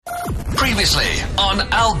Previously on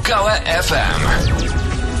Algoa FM.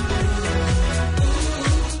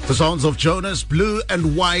 The sounds of Jonas Blue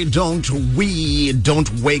and Why Don't We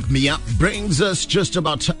Don't Wake Me Up brings us just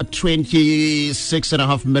about 26 and a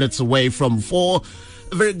half minutes away from 4.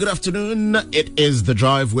 A very good afternoon. It is The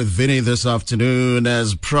Drive with Vinny this afternoon.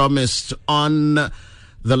 As promised, on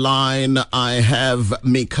the line I have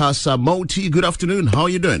Casa Moti. Good afternoon. How are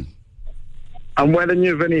you doing? I'm well, and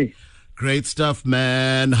you, Vinny? Great stuff,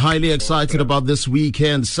 man. Highly excited about this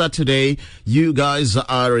weekend. Saturday, you guys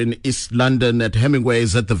are in East London at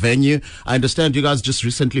Hemingway's at the venue. I understand you guys just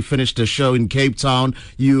recently finished a show in Cape Town.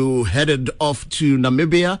 You headed off to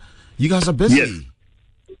Namibia. You guys are busy.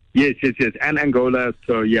 Yes. And Angola.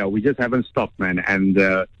 So, yeah, we just haven't stopped, man. And,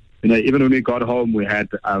 even when we got home, we had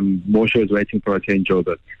more shows waiting for us here in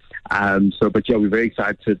Joburg. But we're very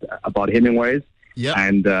excited about Hemingway's. Yeah.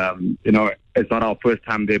 And, it's not our first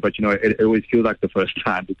time there, but, it always feels like the first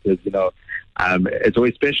time because, it's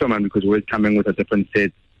always special, man, because we're always coming with a different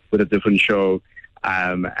set, with a different show.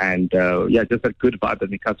 Just that good vibe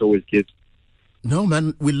that Mikasa always gives. No,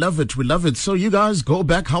 man, we love it. We love it. So you guys go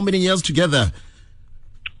back how many years together?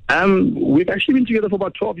 We've actually been together for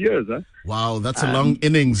about 12 years. Huh? Wow, that's a long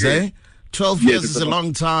innings, eh? 12 years is a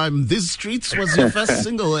long time. These Streets was your first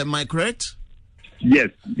single, am I correct? Yes.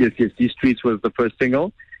 These Streets was the first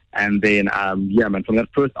single. And then, from that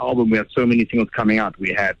first album, we had so many singles coming out.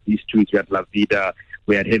 We had These Streets, we had La Vida,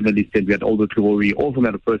 we had Heavenly Sent, we had All the Glory, all from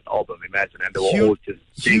that first album, imagine. And they were all just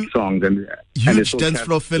big songs. Huge dance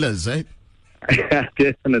floor fillers, eh?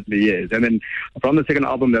 Definitely, yes. And then from the second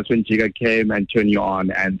album, that's when Jigga came and Turn You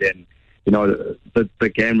On. And then, the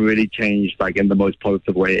game really changed, like, in the most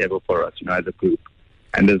positive way ever for us, as a group.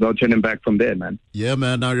 And there's no turning back from there, man. Yeah,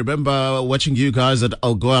 man. I remember watching you guys at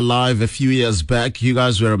Algoa Live a few years back. You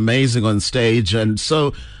guys were amazing on stage. And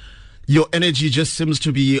so your energy just seems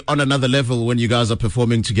to be on another level when you guys are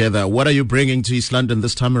performing together. What are you bringing to East London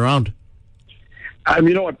this time around?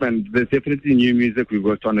 You know what, man? There's definitely new music. We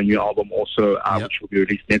worked on a new album also, which will be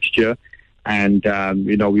released next year. And,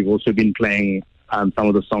 we've also been playing some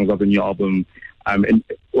of the songs of the new album in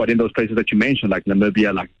those places that you mentioned, like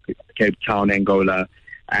Namibia, like Cape Town, Angola.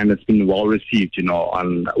 And it's been well received,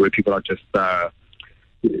 on where people are just,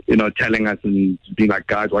 telling us and being like,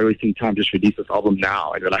 guys, why are we wasting time? Just release this album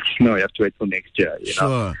now. And we're like, no, you have to wait till next year,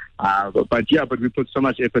 Sure. But we put so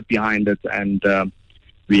much effort behind it. And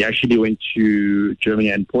we actually went to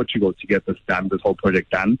Germany and Portugal to get this whole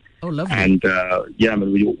project done. Oh, lovely. And,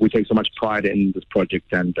 we take so much pride in this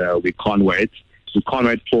project and we can't wait. We can't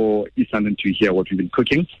wait for East London to hear what we've been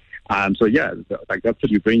cooking. That's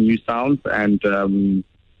it. We bring new sounds and,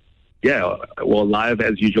 live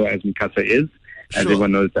as usual as Mikasa is. As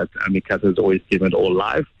everyone knows that Mikasa is always given it all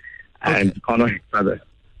live. And can't wait further.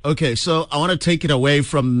 Okay, so I want to take it away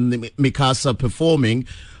from Mikasa performing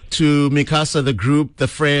to Mikasa, the group, the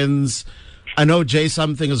friends. I know Jay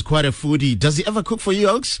Something is quite a foodie. Does he ever cook for you,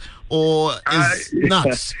 Oaks? Or is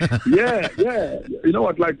nuts? Yeah. You know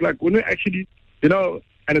what, like when we actually, and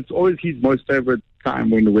it's always his most favorite time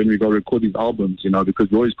when we go record these albums,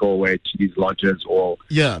 because we always go away to these lodges or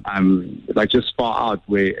just far out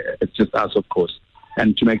where it's just us, of course,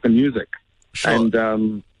 and to make the music. Sure.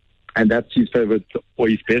 And that's his favorite or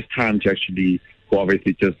his best time to actually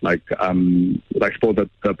obviously just explore the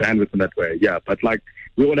bandwidth in that way. Yeah, but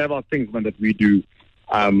we all have our things, man, that we do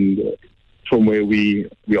from where we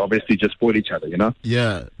obviously just support each other,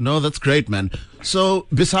 Yeah, no, that's great, man. So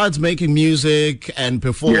besides making music and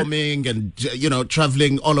performing and,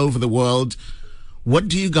 traveling all over the world, what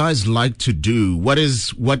do you guys like to do? What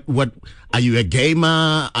are you a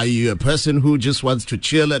gamer? Are you a person who just wants to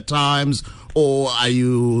chill at times? Or are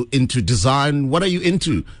you into design? What are you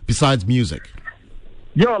into besides music?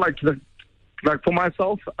 Yeah, like for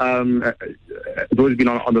myself, it's always been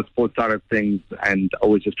on the sports side of things and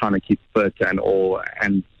always just trying to keep fit and all.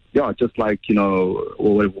 And just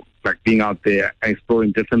being out there and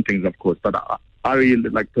exploring different things, of course. But I really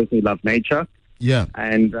personally love nature. Yeah.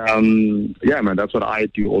 And man, that's what I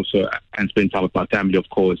do also, and spend time with my family, of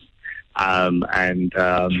course.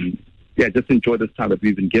 Just enjoy this time that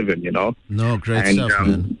we've been given, No, great stuff,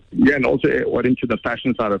 man. Yeah, and also into the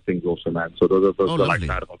fashion side of things also, man. So those are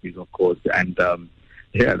side hobbies, of course. And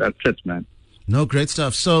that's it, man. No, great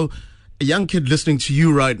stuff. So a young kid listening to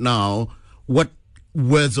you right now, what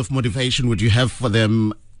words of motivation would you have for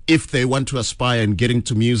them if they want to aspire and get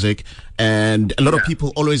into music? And a lot of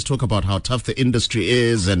people always talk about how tough the industry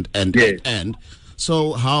is and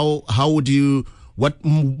so how would you, what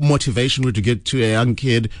motivation would you get to a young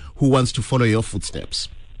kid who wants to follow your footsteps?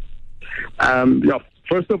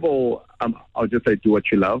 First of all, I'll just say do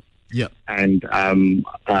what you love. Yeah. And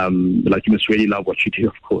like, you must really love what you do,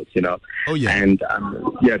 of course, you know. Oh, yeah. And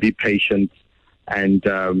be patient. And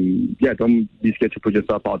don't be scared to put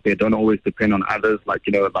yourself out there. Don't always depend on others. Like,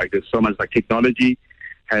 you know, like, there's so much, like, technology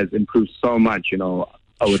has improved so much, you know,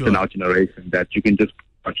 within our generation, that you can just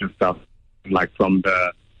watch your stuff, like, from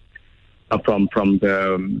the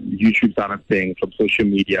YouTube side of things, from social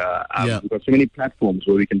media. We've got so many platforms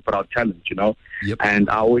where we can put our talent, you know. Yep. And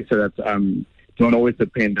I always say that don't always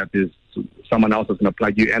depend that there's someone else that's going to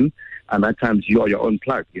plug you in. And at times you are your own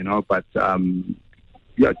plug, you know. But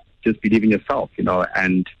just believe in yourself, you know.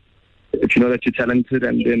 And if you know that you're talented,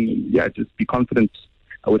 and then just be confident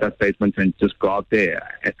with that statement, and just go out there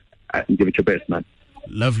and give it your best, man.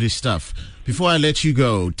 Lovely stuff. Before I let you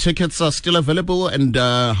go, tickets are still available, and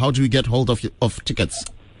how do we get hold of tickets?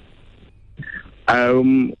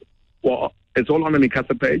 Well, it's all on the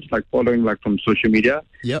Casa page, like following, like, from social media.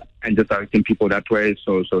 Yep. And just directing people that way.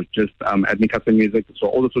 So just at Casa Music. So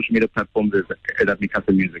all the social media platforms is at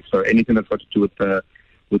Casa Music. So anything that's got to do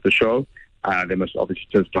with the show, they must obviously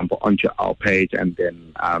just jump onto our page, and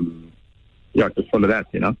then just follow that,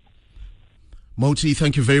 you know. Moti,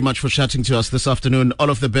 thank you very much for chatting to us this afternoon. All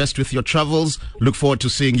of the best with your travels. Look forward to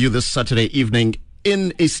seeing you this Saturday evening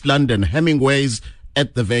in East London, Hemingway's,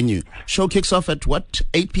 at the venue. Show kicks off at what,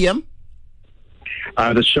 8 p.m.?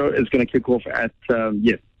 The show is going to kick off at,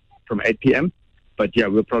 from 8 p.m. But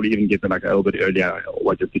we'll probably even get there like a little bit earlier,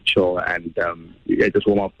 or just to chill and just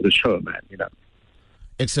warm up for the show, man, you know.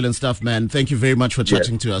 Excellent stuff, man. Thank you very much for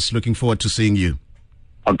chatting to us. Looking forward to seeing you.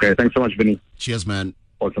 Okay, thanks so much, Vinny. Cheers, man.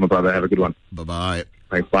 Awesome, brother. Have a good one. Bye-bye.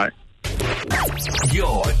 Thanks, bye.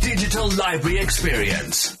 Your digital library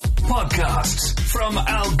experience. Podcasts from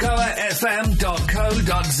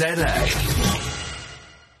algoafm.co.za.